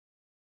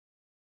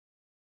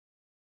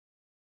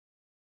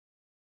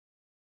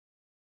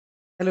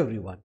Hello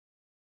everyone.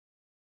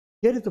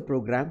 Here is a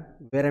program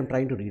where I'm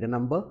trying to read a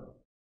number,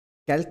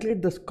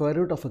 calculate the square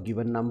root of a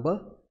given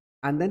number,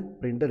 and then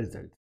print the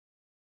result.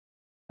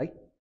 Right?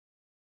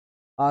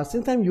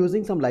 Since I'm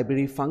using some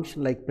library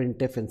function like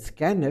printf and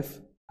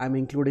scanf, I'm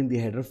including the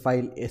header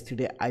file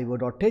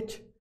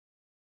stdio.h,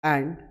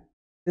 and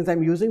since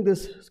I'm using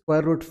this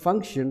square root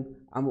function,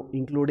 I'm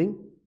including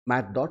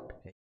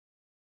math.h.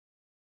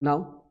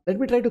 Now let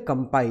me try to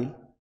compile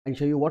and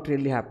show you what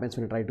really happens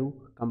when I try to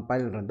compile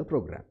and run the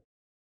program.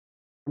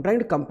 I'm trying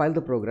to compile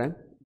the program.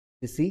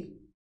 You see,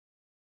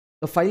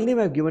 the file name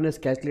I've given is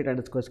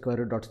calculate_square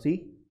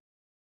root.c,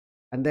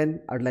 and then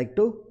I'd like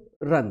to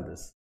run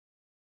this.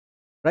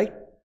 Right?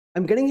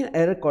 I'm getting an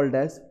error called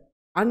as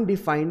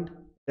undefined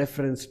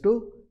reference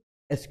to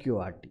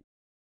sqrt.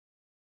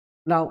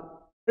 Now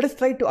let us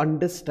try to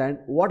understand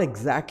what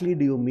exactly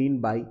do you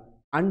mean by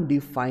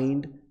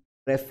undefined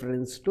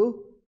reference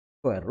to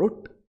square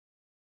root,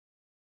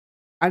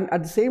 and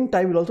at the same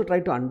time we'll also try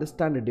to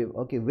understand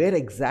where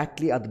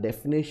exactly are the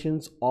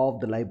definitions of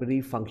the library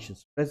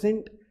functions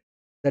present,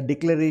 the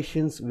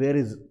declarations, where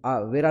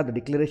are the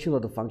declarations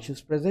of the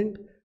functions present,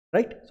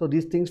 right? So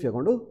these things we are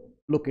going to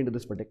look into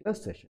this particular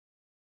session.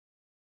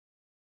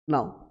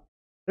 Now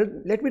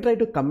let me try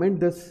to comment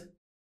this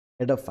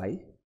header file,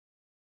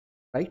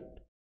 right?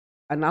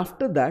 And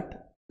after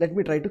that let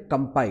me try to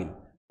compile.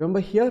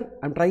 Remember, here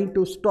I'm trying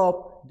to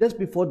stop just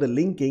before the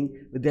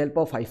linking with the help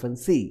of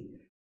 -c.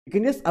 You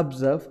can just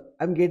observe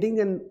I'm getting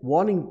a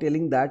warning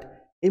telling that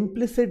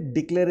implicit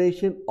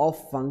declaration of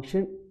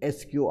function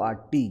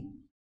sqrt.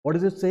 What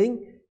is it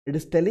saying? It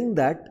is telling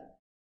that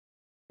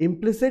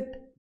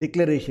implicit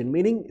declaration,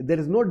 meaning there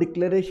is no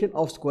declaration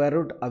of square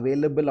root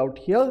available out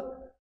here.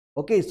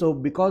 Okay, so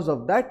because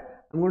of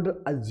that I'm going to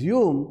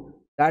assume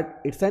that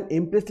it's an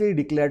implicitly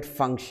declared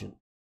function,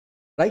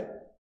 right?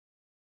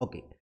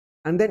 Okay,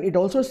 and then it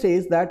also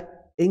says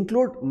that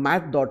include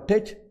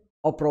math.h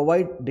or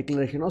provide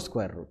declaration of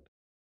square root.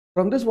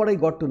 From this, what I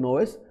got to know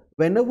is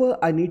whenever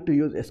I need to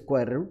use a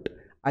square root,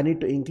 I need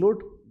to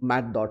include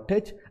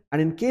math.h,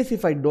 and in case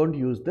if I don't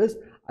use this,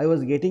 I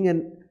was getting a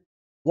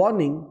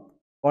warning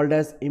called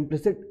as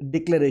implicit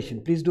declaration.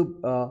 Please do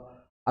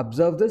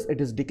observe this. It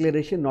is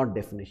declaration, not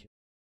definition.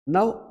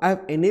 Now I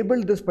have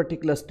enabled this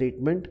particular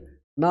statement.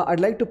 Now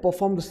I'd like to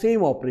perform the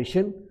same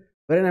operation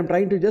wherein I'm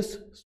trying to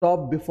just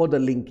stop before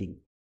the linking.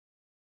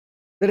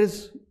 There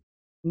is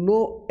no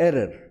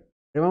error.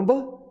 Remember,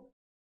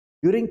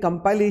 during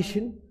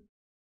compilation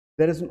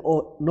there is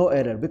no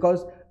error because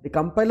the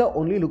compiler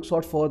only looks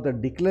out for the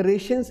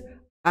declarations,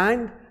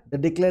 and the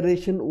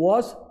declaration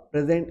was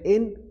present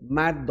in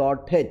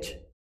math.h.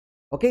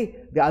 Okay,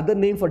 the other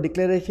name for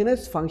declaration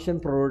is function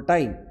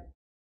prototype.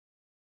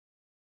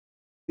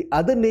 The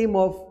other name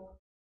of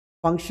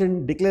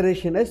function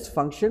declaration is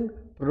function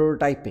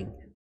prototyping,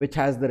 which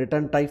has the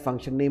return type,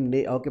 function name,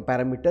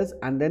 parameters,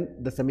 and then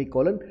the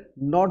semicolon,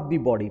 not the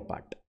body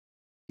part.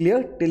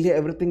 Clear? Till here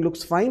everything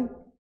looks fine.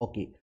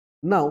 Okay,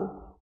 now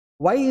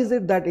why is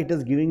it that it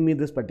is giving me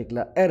this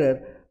particular error,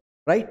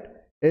 right?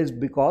 Is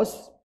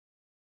because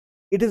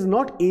it is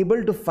not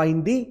able to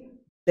find the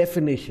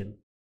definition,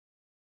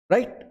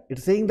 right?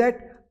 It's saying that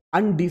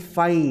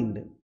undefined,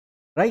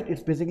 right?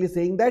 It's basically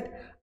saying that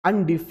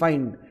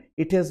undefined.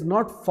 It has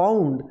not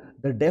found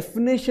the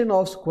definition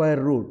of square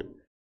root.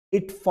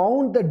 It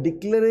found the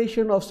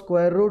declaration of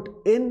square root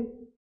in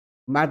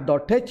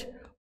math.h,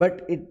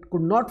 but it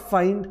could not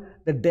find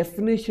the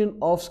definition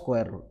of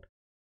square root.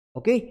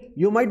 Okay,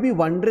 you might be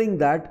wondering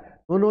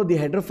that no, the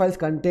header files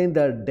contain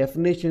the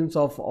definitions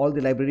of all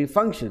the library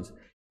functions.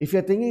 If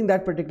you're thinking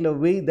that particular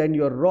way, then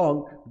you're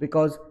wrong,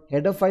 because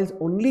header files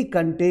only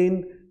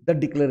contain the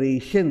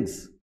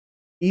declarations.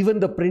 Even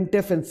the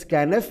printf and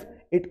scanf,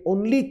 it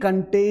only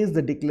contains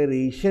the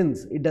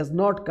declarations. It does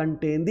not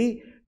contain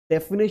the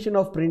definition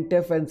of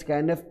printf and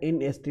scanf in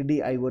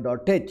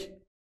stdio.h,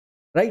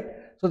 right?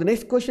 So the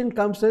next question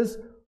comes is,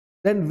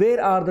 then where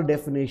are the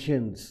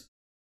definitions?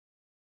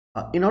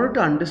 In order to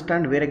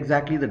understand where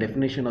exactly the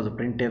definition of the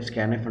printf,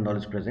 scanf and all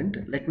is present,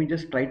 let me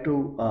just try to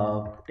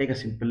take a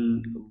simple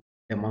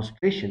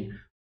demonstration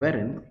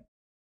wherein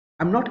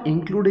I'm not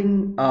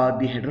including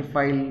the header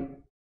file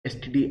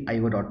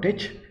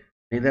stdio.h,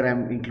 neither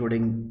I'm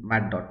including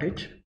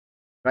math.h,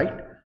 right?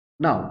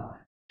 Now,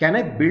 can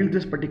I build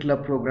this particular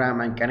program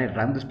and can I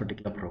run this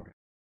particular program,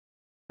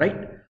 right?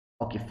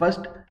 Okay,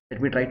 first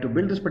let me try to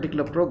build this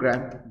particular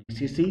program,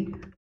 gcc,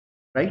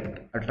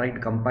 right? I'll try to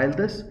compile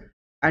this.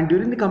 And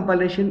during the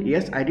compilation,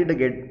 yes, I did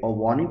get a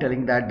warning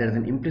telling that there is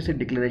an implicit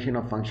declaration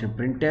of function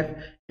printf,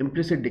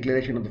 implicit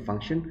declaration of the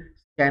function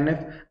scanf,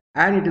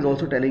 and it is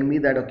also telling me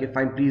that okay,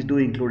 fine, please do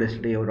include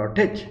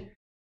stdio.h.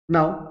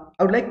 Now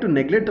I would like to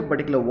neglect the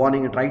particular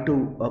warning and try to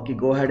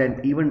go ahead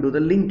and even do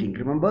the linking.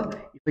 Remember,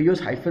 if I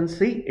use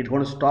 -c, it's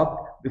going to stop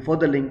before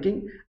the linking,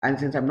 and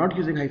since I'm not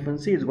using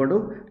 -c, it's going to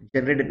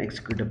generate an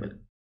executable,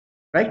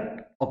 right?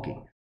 Okay,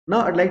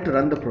 now I'd like to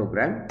run the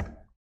program,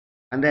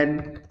 and then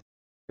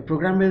the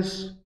program is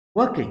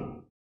working,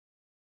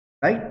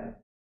 right?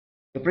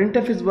 the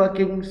printf is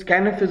working,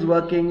 scanf is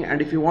working,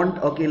 and if you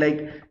want, okay, like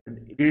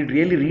did it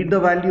really read the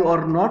value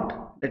or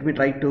not? Let me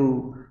try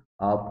to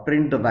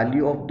print the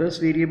value of this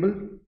variable.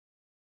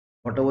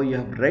 Whatever you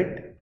have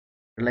read,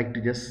 I'd like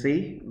to just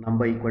say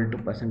number equal to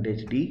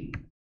percentage %d.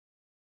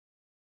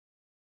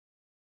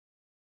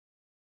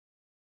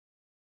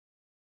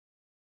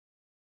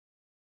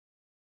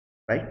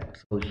 Right,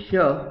 so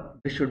here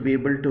this should be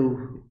able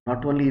to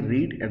not only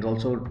read and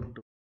also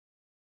to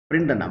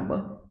print the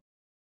number,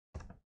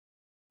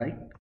 right?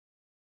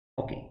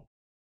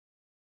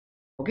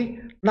 Okay,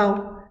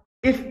 now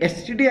if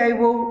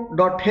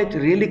stdio.h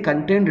really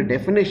contained the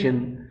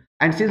definition,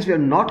 and since we are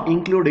not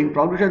including,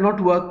 probably it has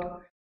not worked,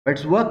 but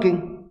it's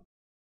working,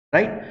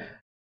 right?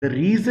 The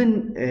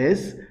reason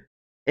is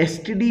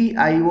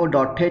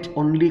stdio.h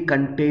only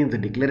contains the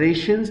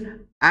declarations,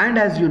 and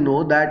as you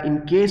know that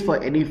in case for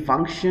any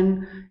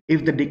function,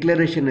 if the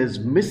declaration is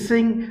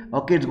missing,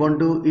 okay, it's going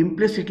to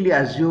implicitly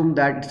assume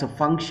that it's a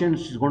function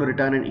which is going to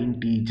return an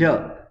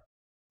integer,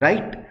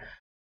 right?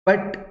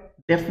 But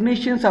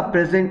definitions are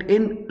present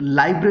in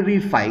library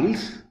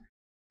files,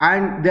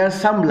 and there are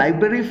some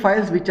library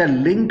files which are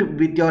linked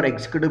with your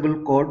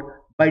executable code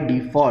by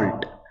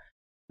default.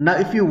 Now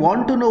if you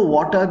want to know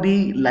what are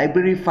the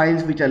library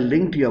files which are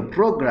linked to your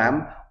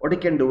program, what you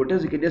can do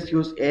is you can just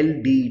use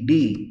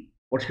LDD.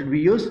 What should we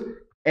use?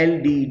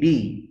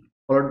 LDD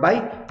followed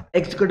by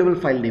executable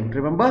file name.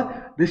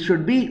 Remember, this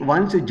should be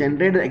once you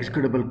generate the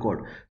executable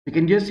code. You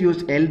can just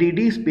use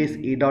LDD space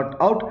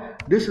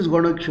a.out. This is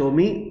going to show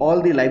me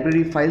all the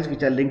library files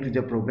which are linked with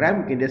your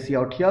program. You can just see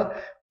out here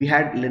we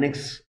had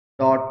linux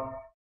dot,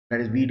 that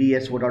is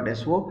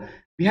vdso.so.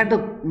 We had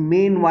the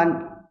main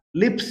one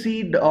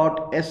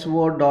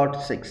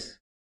libc.so.6.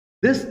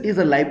 This is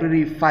a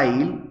library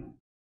file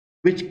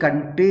which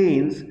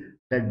contains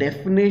the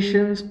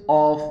definitions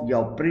of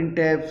your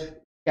printf,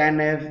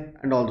 scanf,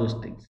 and all those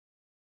things,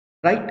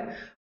 right?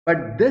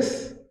 But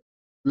this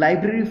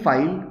library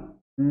file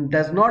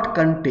does not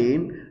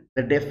contain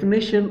the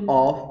definition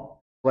of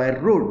square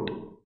root.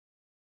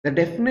 The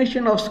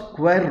definition of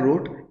square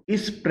root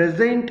is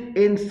present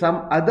in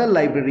some other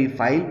library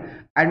file,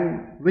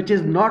 and which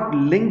is not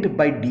linked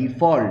by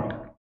default.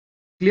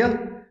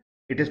 Clear?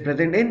 It is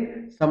present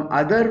in some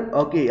other,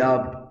 okay,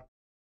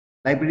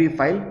 library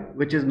file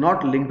which is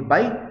not linked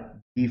by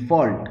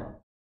default.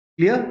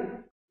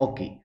 Clear?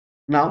 Okay.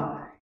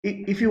 Now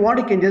if you want,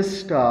 you can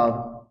just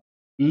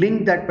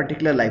link that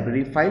particular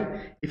library file.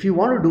 If you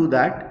want to do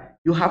that,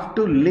 you have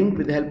to link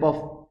with the help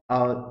of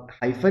 -l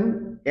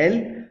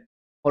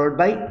followed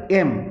by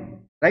m,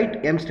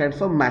 right? M stands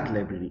for math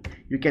library.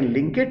 You can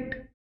link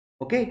it,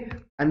 okay,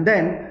 and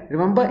then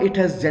remember it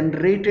has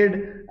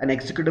generated an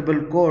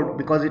executable code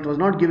because it was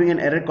not giving an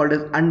error called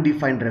as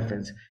undefined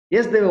reference.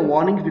 Yes, there were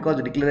warnings because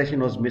the declaration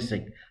was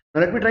missing.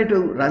 Now let me try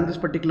to run this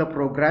particular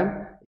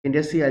program. You can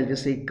just see, I'll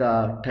just say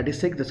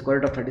 36, the square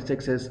root of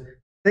 36 is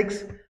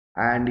 6,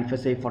 and if I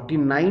say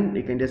 49,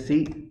 you can just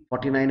see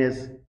 49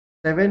 is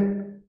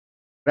 7,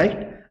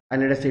 right?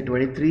 And let us say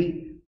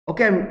 23.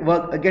 Okay, I'm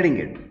getting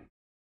it.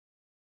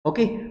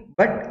 Okay,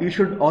 but you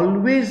should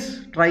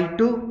always try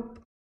to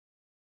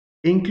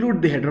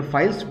include the header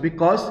files,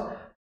 because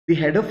the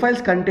header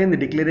files contain the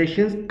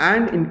declarations,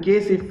 and in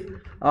case if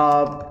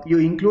you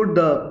include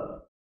the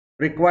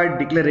required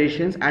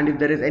declarations, and if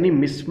there is any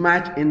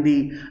mismatch in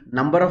the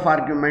number of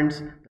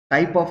arguments,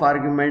 type of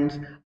arguments,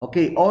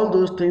 okay, all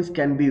those things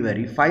can be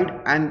verified,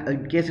 and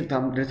in case if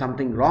there is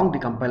something wrong, the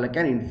compiler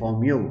can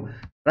inform you,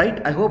 right?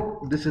 I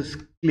hope this is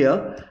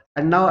clear.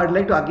 And now I'd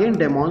like to again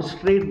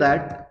demonstrate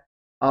that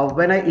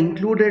when I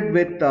included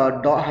with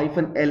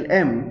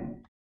 -lm,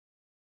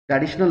 the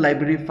additional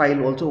library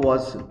file also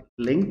was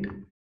linked.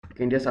 You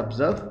can just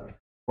observe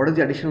what is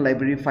the additional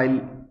library file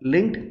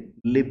linked?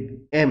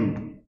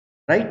 libm,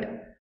 right?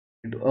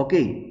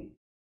 Okay,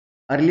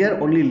 earlier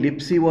only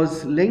libc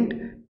was linked,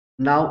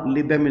 now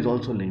libm is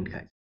also linked,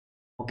 guys.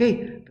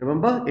 Okay,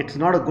 remember, it's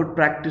not a good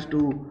practice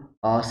to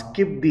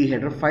skip the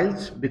header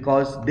files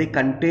because they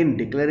contain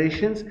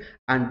declarations,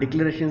 and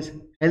declarations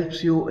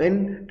helps you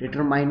in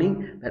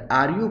determining that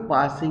are you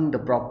passing the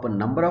proper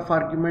number of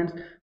arguments,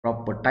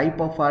 proper type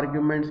of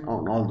arguments,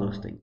 on all those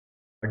things.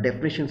 But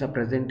definitions are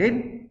present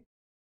in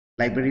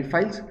library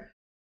files.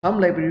 Some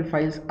library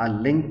files are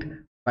linked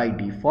by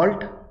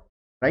default,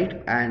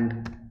 right?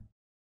 And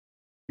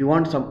if you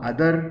want some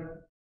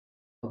other,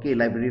 okay,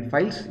 library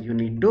files, you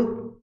need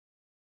to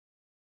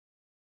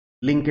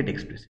link it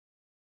explicitly.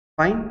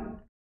 Fine.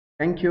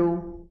 Thank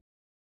you.